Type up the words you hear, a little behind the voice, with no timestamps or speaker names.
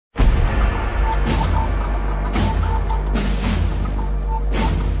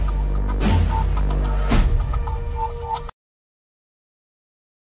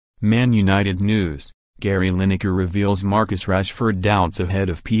Man United news, Gary Lineker reveals Marcus Rashford doubts ahead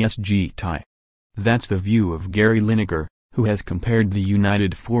of PSG tie. That's the view of Gary Lineker, who has compared the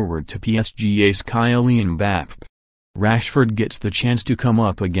United forward to PSG ace Kylian Mbappe. Rashford gets the chance to come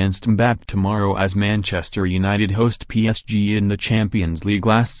up against Mbappe tomorrow as Manchester United host PSG in the Champions League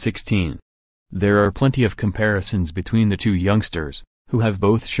last 16. There are plenty of comparisons between the two youngsters, who have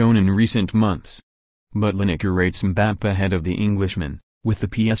both shown in recent months. But Lineker rates Mbappe ahead of the Englishman, with the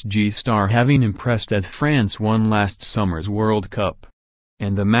PSG star having impressed as France won last summer's World Cup.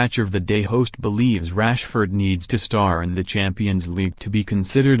 And the match of the day host believes Rashford needs to star in the Champions League to be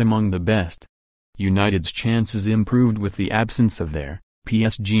considered among the best. United's chances improved with the absence of their,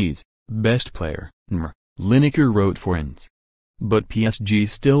 PSG's, best player, Neymar, Lineker wrote for Enns. But PSG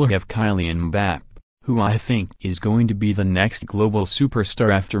still have Kylian Mbappe, who I think is going to be the next global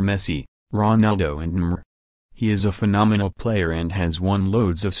superstar after Messi, Ronaldo and Neymar. He is a phenomenal player and has won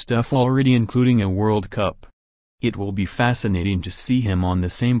loads of stuff already, including a World Cup. It will be fascinating to see him on the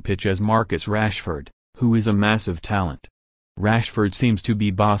same pitch as Marcus Rashford, who is a massive talent. Rashford seems to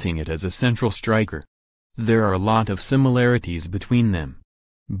be bossing it as a central striker. There are a lot of similarities between them.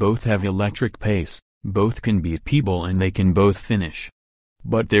 Both have electric pace, both can beat people, and they can both finish.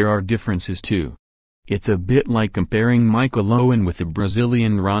 But there are differences too. It's a bit like comparing Michael Owen with the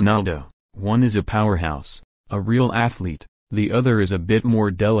Brazilian Ronaldo. One is a powerhouse, a real athlete, the other is a bit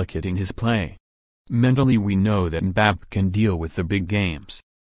more delicate in his play. Mentally we know that Mbappe can deal with the big games.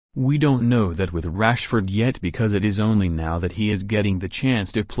 We don't know that with Rashford yet because it is only now that he is getting the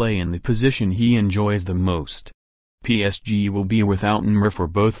chance to play in the position he enjoys the most. PSG will be without Neymar for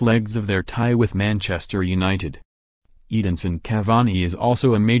both legs of their tie with Manchester United. Edinson Cavani is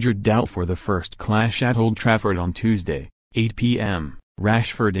also a major doubt for the first clash at Old Trafford on Tuesday, 8 p.m.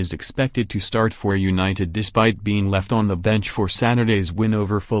 Rashford is expected to start for United despite being left on the bench for Saturday's win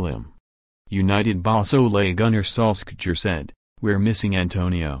over Fulham. United boss Ole Gunnar Solskjaer said, "We're missing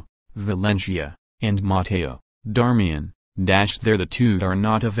Antonio, Valencia, and Matteo Darmian, they're the two are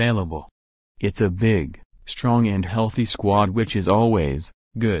not available. It's a big, strong and healthy squad, which is always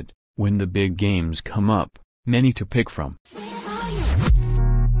good when the big games come up, many to pick from."